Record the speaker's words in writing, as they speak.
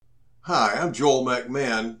Hi, I'm Joel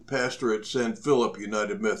McMahon, pastor at San Philip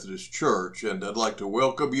United Methodist Church, and I'd like to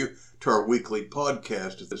welcome you to our weekly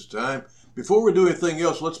podcast at this time. Before we do anything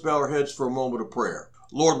else, let's bow our heads for a moment of prayer.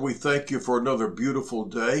 Lord, we thank you for another beautiful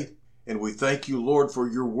day, and we thank you, Lord, for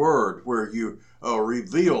your word where you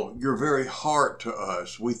reveal your very heart to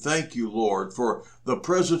us. We thank you, Lord, for the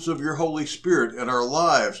presence of your Holy Spirit in our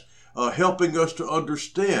lives, helping us to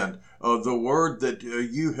understand the word that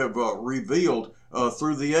you have revealed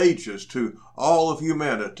through the ages to all of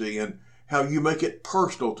humanity, and how you make it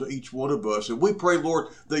personal to each one of us. And we pray, Lord,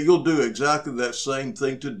 that you'll do exactly that same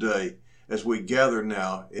thing today as we gather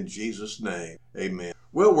now in Jesus' name. Amen.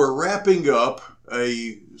 Well, we're wrapping up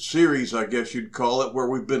a series, I guess you'd call it, where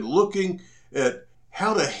we've been looking at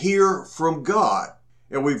how to hear from God.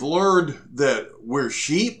 And we've learned that we're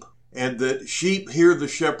sheep, and that sheep hear the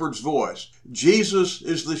shepherd's voice. Jesus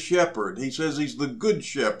is the shepherd. He says he's the good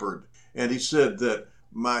shepherd. And he said that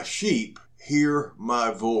my sheep hear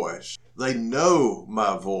my voice. They know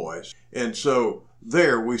my voice. And so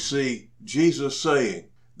there we see Jesus saying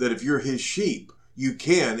that if you're his sheep, you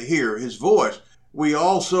can hear his voice. We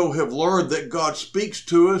also have learned that God speaks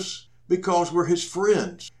to us because we're his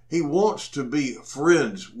friends. He wants to be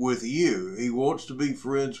friends with you. He wants to be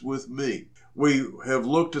friends with me. We have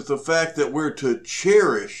looked at the fact that we're to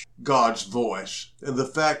cherish God's voice and the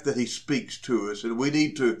fact that he speaks to us, and we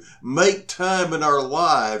need to make time in our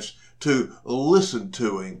lives to listen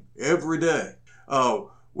to him every day.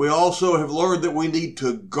 We also have learned that we need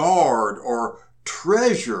to guard or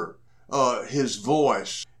treasure his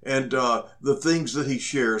voice and the things that he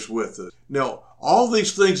shares with us. Now, all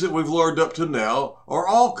these things that we've learned up to now are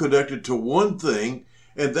all connected to one thing,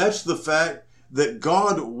 and that's the fact that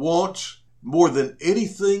God wants more than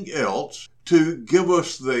anything else to give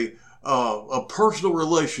us a personal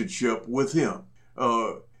relationship with him.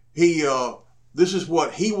 This is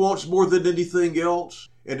what he wants more than anything else,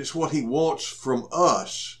 and it's what he wants from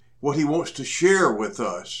us, what he wants to share with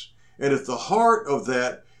us. And at the heart of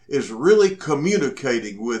that is really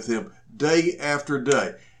communicating with him day after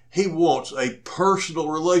day. He wants a personal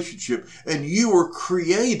relationship, and you were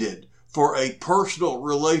created for a personal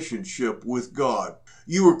relationship with God.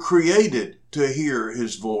 You were created to hear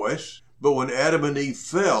his voice, but when Adam and Eve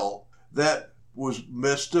fell, that was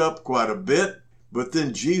messed up quite a bit. But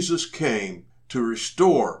then Jesus came to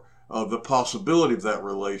restore the possibility of that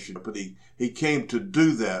relationship, but he came to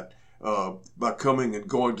do that by coming and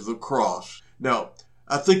going to the cross. Now,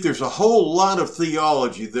 I think there's a whole lot of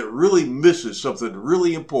theology that really misses something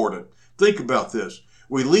really important. Think about this.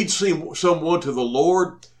 We lead someone to the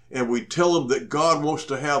Lord, and we tell them that God wants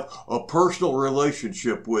to have a personal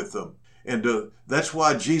relationship with them. And that's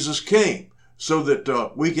why Jesus came, so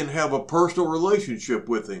that we can have a personal relationship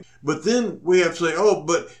with him. But then we have to say,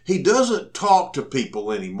 but he doesn't talk to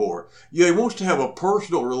people anymore. Yeah, he wants to have a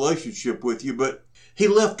personal relationship with you, but he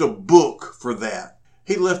left a book for that.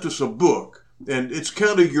 He left us a book, and it's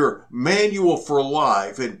kind of your manual for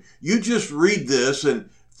life. And you just read this and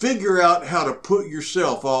figure out how to put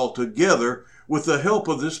yourself all together with the help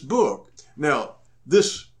of this book. Now,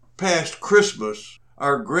 this past Christmas,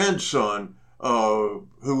 our grandson, who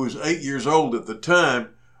was 8 years old at the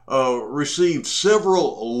time, received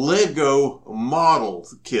several Lego model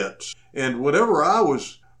kits. And whenever I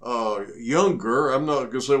was younger, I'm not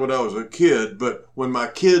going to say when I was a kid, but when my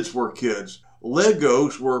kids were kids,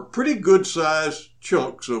 Legos were pretty good sized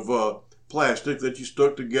chunks of plastic that you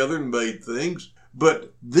stuck together and made things.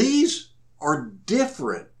 But these are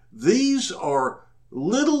different. These are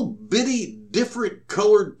little bitty different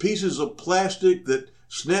colored pieces of plastic that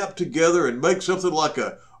snap together and make something like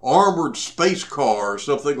a armored space car or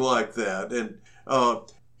something like that. And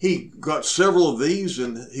he got several of these,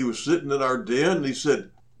 and he was sitting in our den, and he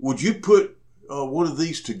said, "Would you put one of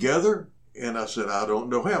these together?" And I said, "I don't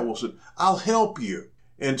know how." Well, he said, "I'll help you."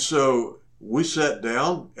 And so we sat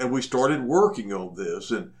down and we started working on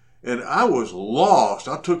this, and I was lost.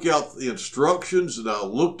 I took out the instructions and I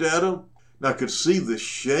looked at them, and I could see the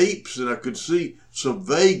shapes, and I could see some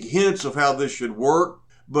vague hints of how this should work,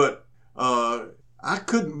 but I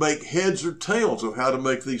couldn't make heads or tails of how to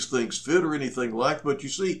make these things fit or anything like that. But you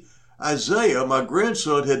see, Isaiah, my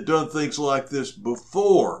grandson, had done things like this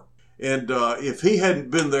before, and if he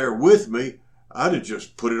hadn't been there with me, I'd have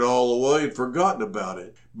just put it all away and forgotten about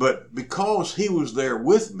it. But because he was there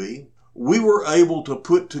with me, we were able to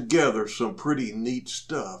put together some pretty neat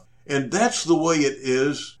stuff. And that's the way it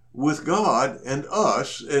is with God and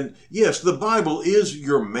us. And yes, the Bible is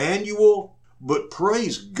your manual, but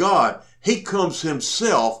praise God, he comes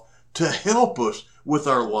himself to help us with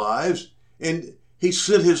our lives. And he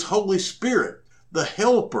sent his Holy Spirit, the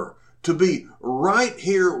helper, to be right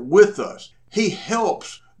here with us. He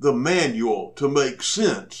helps the manual to make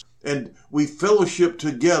sense, and we fellowship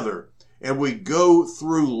together, and we go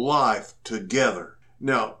through life together.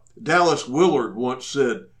 Now, Dallas Willard once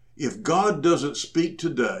said, if God doesn't speak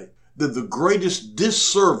today, then the greatest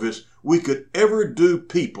disservice we could ever do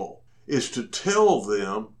people is to tell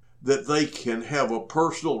them that they can have a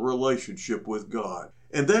personal relationship with God.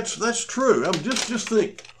 And that's true. Just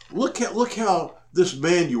think, look how this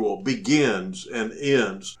manual begins and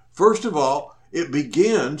ends. First of all, it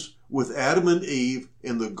begins with Adam and Eve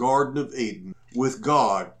in the Garden of Eden with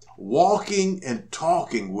God, walking and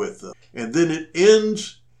talking with them. And then it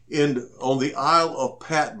ends on the Isle of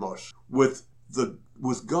Patmos with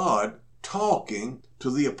God talking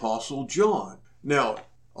to the Apostle John. Now,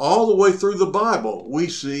 all the way through the Bible, we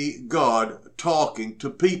see God talking to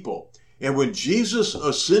people. And when Jesus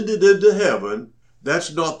ascended into heaven,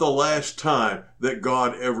 that's not the last time that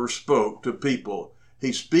God ever spoke to people.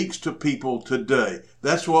 He speaks to people today.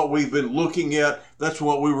 That's what we've been looking at. That's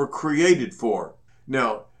what we were created for.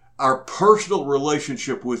 Now, our personal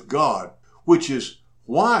relationship with God, which is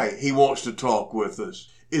why he wants to talk with us,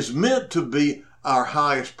 is meant to be our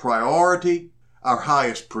highest priority, our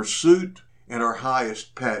highest pursuit, and our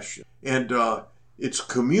highest passion. And it's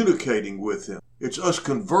communicating with him. It's us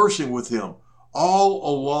conversing with him all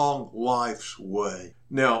along life's way.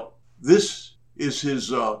 Now, this is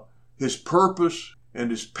his purpose and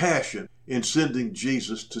his passion in sending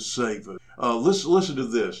Jesus to save us. Listen to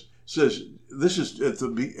this. It says, this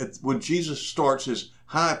is when Jesus starts his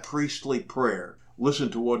high priestly prayer. Listen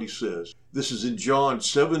to what he says. This is in John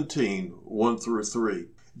 17, 1 through 3.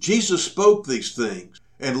 Jesus spoke these things,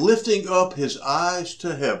 and lifting up his eyes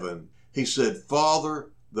to heaven, he said,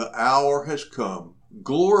 Father, the hour has come.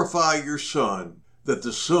 Glorify your Son, that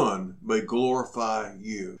the Son may glorify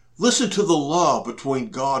you. Listen to the love between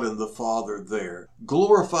God and the Father there.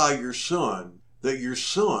 Glorify your Son, that your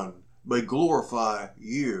Son may glorify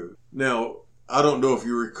you. Now, I don't know if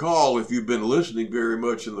you recall, if you've been listening very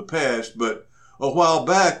much in the past, but a while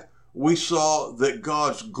back we saw that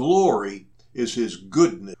God's glory is his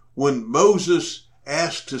goodness. When Moses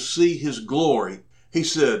asked to see his glory, he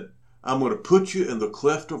said, I'm going to put you in the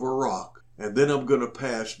cleft of a rock, and then I'm going to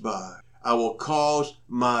pass by. I will cause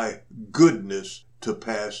my goodness to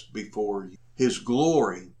pass before you. His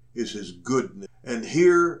glory is his goodness. And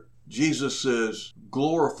here Jesus says,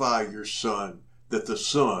 glorify your Son, that the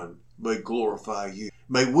Son may glorify you.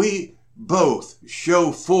 May we both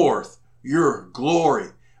show forth your glory.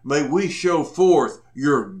 May we show forth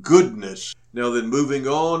your goodness. Now then, moving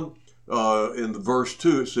on, in the verse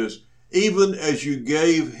 2, it says, even as you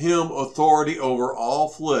gave him authority over all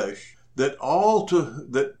flesh, that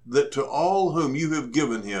to all whom you have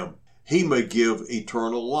given him, he may give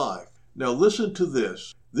eternal life. Now listen to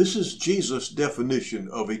this. This is Jesus' definition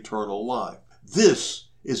of eternal life. This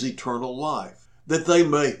is eternal life, that they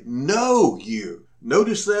may know you.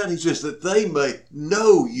 Notice that? He says that they may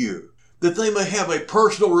know you, that they may have a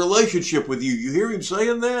personal relationship with you. You hear him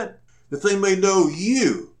saying that? That they may know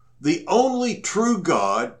you, the only true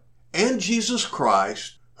God, and Jesus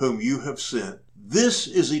Christ, whom you have sent. This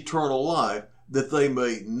is eternal life, that they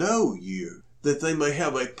may know you, that they may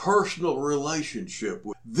have a personal relationship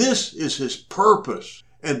with. This is his purpose,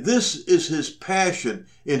 and this is his passion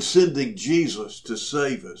in sending Jesus to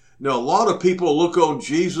save us. Now, a lot of people look on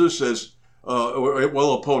Jesus as,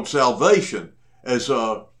 upon salvation, as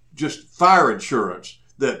just fire insurance,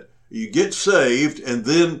 that you get saved and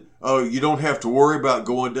then you don't have to worry about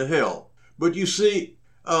going to hell. But you see,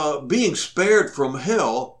 being spared from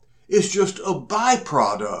hell is just a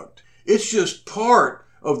byproduct. It's just part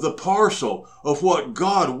of the parcel of what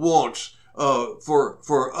God wants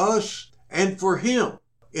for us and for him.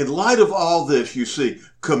 In light of all this, you see,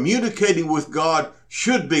 communicating with God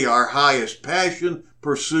should be our highest passion,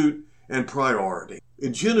 pursuit, and priority.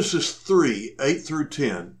 In Genesis 3, 8 through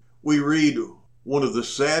 10, we read one of the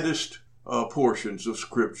saddest portions of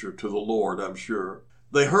Scripture to the Lord, I'm sure.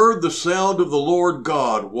 They heard the sound of the Lord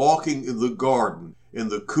God walking in the garden in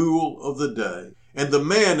the cool of the day. And the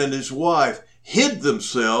man and his wife hid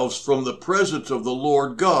themselves from the presence of the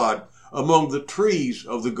Lord God among the trees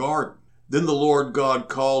of the garden. Then the Lord God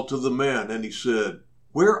called to the man, and he said,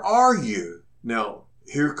 Where are you? Now,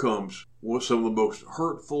 here comes some of the most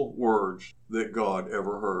hurtful words that God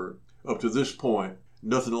ever heard. Up to this point,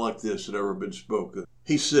 nothing like this had ever been spoken.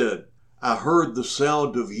 He said, I heard the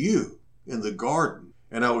sound of you in the garden,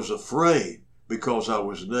 and I was afraid because I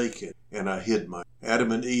was naked, and I hid myself.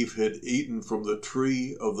 Adam and Eve had eaten from the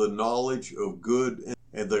tree of the knowledge of good,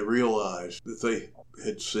 and they realized that they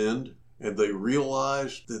had sinned, and they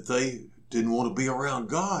realized that they didn't want to be around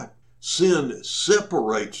God. Sin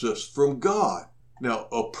separates us from God. Now,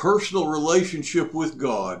 a personal relationship with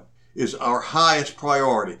God is our highest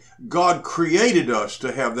priority. God created us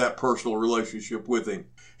to have that personal relationship with Him.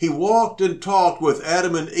 He walked and talked with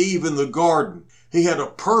Adam and Eve in the garden. He had a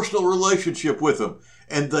personal relationship with them,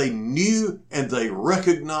 and they knew and they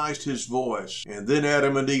recognized His voice. And then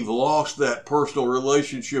Adam and Eve lost that personal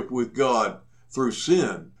relationship with God through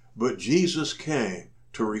sin. But Jesus came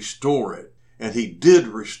to restore it, and He did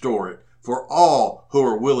restore it for all who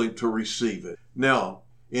are willing to receive it. Now,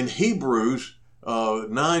 in Hebrews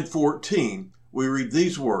 9:14, we read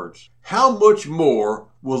these words, "How much more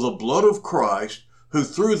will the blood of Christ, who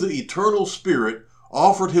through the eternal Spirit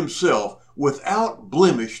offered Himself without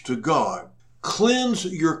blemish to God, cleanse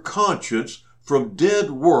your conscience from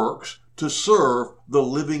dead works to serve the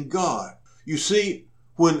living God?" You see,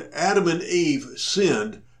 when Adam and Eve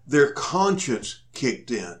sinned, their conscience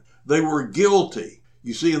kicked in. They were guilty.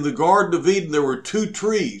 You see, in the Garden of Eden, there were two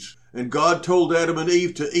trees, and God told Adam and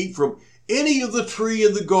Eve to eat from any of the tree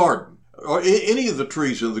in the garden, or any of the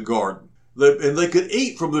trees in the garden. And they could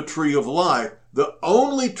eat from the tree of life. The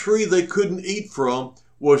only tree they couldn't eat from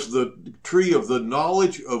was the tree of the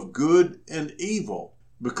knowledge of good and evil.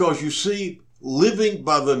 Because you see, living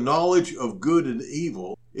by the knowledge of good and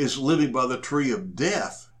evil is living by the tree of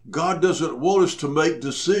death. God doesn't want us to make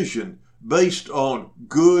decisions based on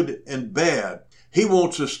good and bad. He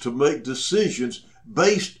wants us to make decisions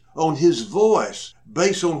based on His voice,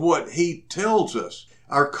 based on what He tells us.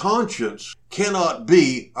 Our conscience cannot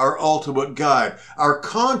be our ultimate guide. Our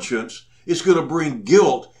conscience is going to bring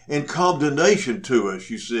guilt and condemnation to us,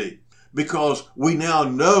 you see, because we now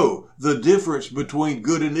know the difference between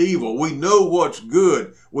good and evil. We know what's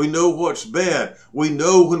good. We know what's bad. We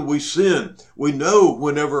know when we sin. We know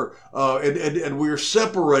whenever, and we are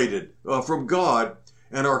separated from God,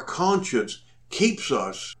 and our conscience keeps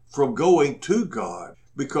us from going to God.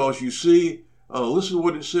 Because you see, listen to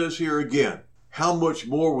what it says here again. How much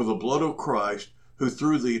more will the blood of Christ, who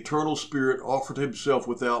through the eternal Spirit offered Himself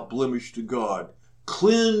without blemish to God,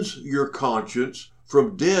 cleanse your conscience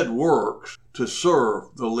from dead works to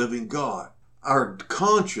serve the living God? Our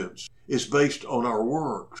conscience is based on our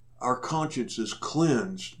works. Our conscience is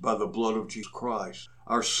cleansed by the blood of Jesus Christ.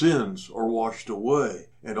 Our sins are washed away.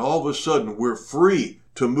 And all of a sudden, we're free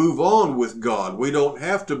to move on with God. We don't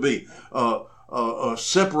have to be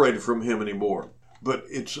separated from Him anymore. But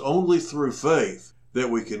it's only through faith that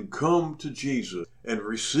we can come to Jesus and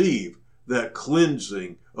receive that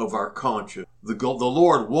cleansing of our conscience. The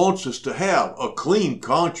Lord wants us to have a clean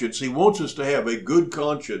conscience. He wants us to have a good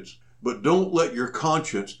conscience. But don't let your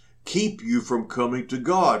conscience keep you from coming to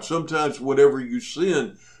God. Sometimes whenever you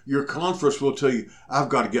sin, your conscience will tell you, I've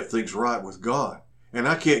got to get things right with God. And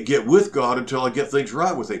I can't get with God until I get things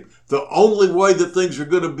right with Him. The only way that things are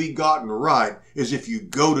going to be gotten right is if you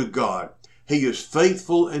go to God. He is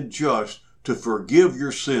faithful and just to forgive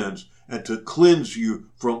your sins and to cleanse you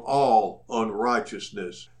from all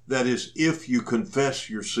unrighteousness. That is, if you confess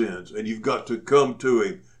your sins, and you've got to come to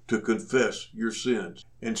Him to confess your sins.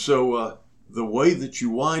 And so the way that you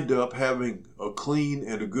wind up having a clean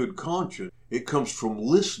and a good conscience, it comes from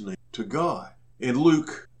listening to God. In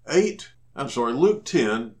Luke 10,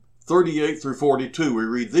 38 through 42, we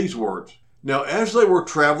read these words. Now, as they were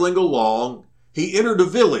traveling along, He entered a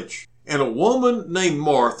village, and a woman named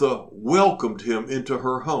Martha welcomed Him into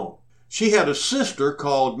her home. She had a sister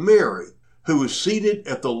called Mary, who was seated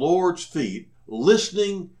at the Lord's feet,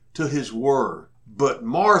 listening to His word. But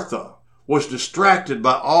Martha was distracted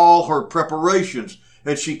by all her preparations,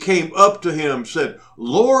 and she came up to Him and said,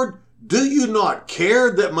 Lord, do you not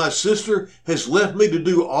care that my sister has left me to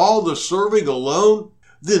do all the serving alone?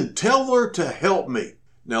 Then tell her to help me.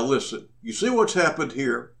 Now listen, you see what's happened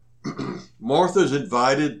here? Martha's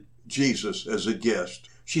invited Jesus as a guest.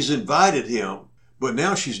 She's invited Him, but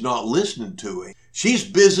now she's not listening to Him. She's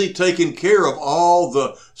busy taking care of all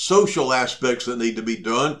the social aspects that need to be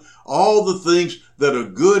done, all the things that a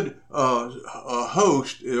good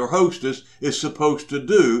host or hostess is supposed to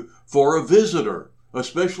do for a visitor,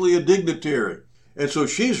 especially a dignitary. And so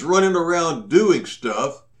she's running around doing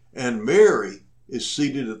stuff, and Mary is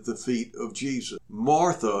seated at the feet of Jesus.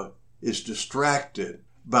 Martha is distracted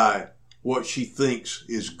by what she thinks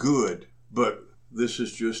is good, but this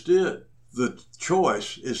is just it. The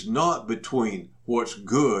choice is not between what's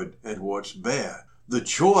good and what's bad. The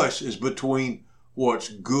choice is between what's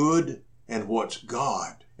good and what's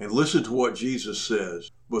God. And listen to what Jesus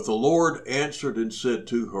says. But the Lord answered and said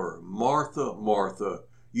to her, Martha, Martha,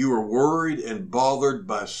 you are worried and bothered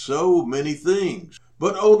by so many things,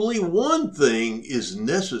 but only one thing is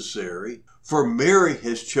necessary, for Mary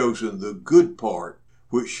has chosen the good part,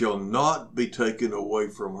 which shall not be taken away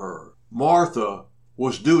from her. Martha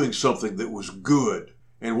was doing something that was good,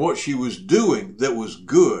 and what she was doing that was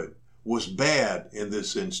good was bad in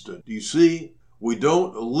this instant. You see, we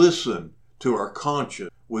don't listen to our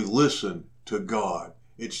conscience. We listen to God.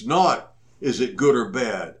 It's not, is it good or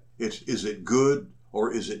bad? It's, is it good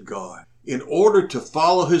or is it God? In order to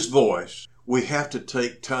follow his voice, we have to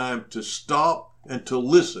take time to stop and to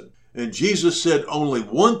listen. And Jesus said only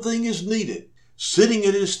one thing is needed, sitting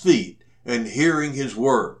at his feet and hearing his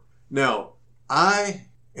word. Now, I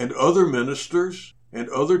and other ministers and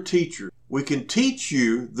other teachers, we can teach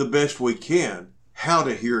you the best we can how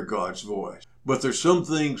to hear God's voice. But there's some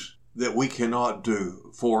things that we cannot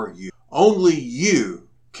do for you. Only you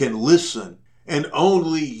can listen, and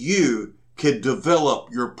only you can develop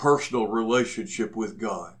your personal relationship with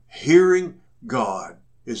God. Hearing God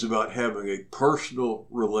is about having a personal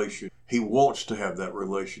relationship. He wants to have that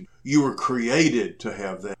relationship. You were created to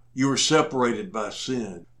have that. You were separated by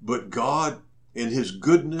sin. But God, in his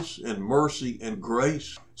goodness and mercy and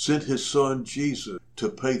grace, sent his son Jesus to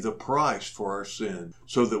pay the price for our sin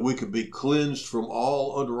so that we could be cleansed from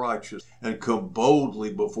all unrighteousness and come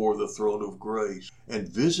boldly before the throne of grace and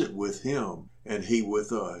visit with him and he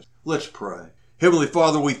with us. Let's pray. Heavenly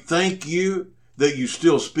Father, we thank you that you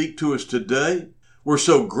still speak to us today. We're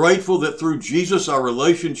so grateful that through Jesus, our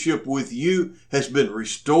relationship with you has been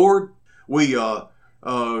restored. We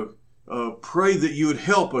pray that you would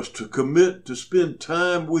help us to commit to spend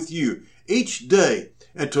time with you each day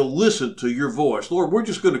and to listen to your voice. Lord, we're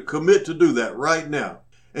just going to commit to do that right now.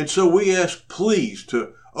 And so we ask, please,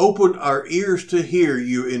 to open our ears to hear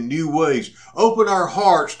you in new ways. Open our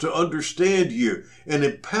hearts to understand you and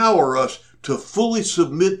empower us to fully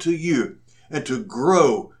submit to you and to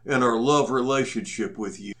grow in our love relationship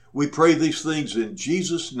with you. We pray these things in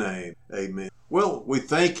Jesus' name. Amen. Well, we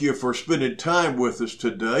thank you for spending time with us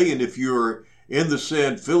today. And if you're in the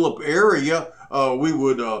San Philip area, we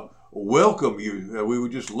would welcome you. We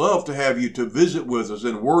would just love to have you to visit with us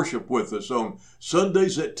and worship with us on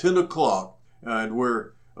Sundays at 10 o'clock. And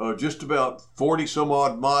we're just about 40 some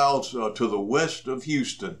odd miles to the west of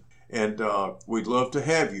Houston. And we'd love to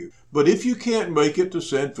have you. But if you can't make it to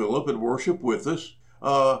San Philip and worship with us,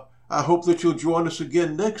 I hope that you'll join us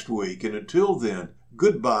again next week. And until then,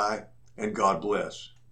 goodbye and God bless.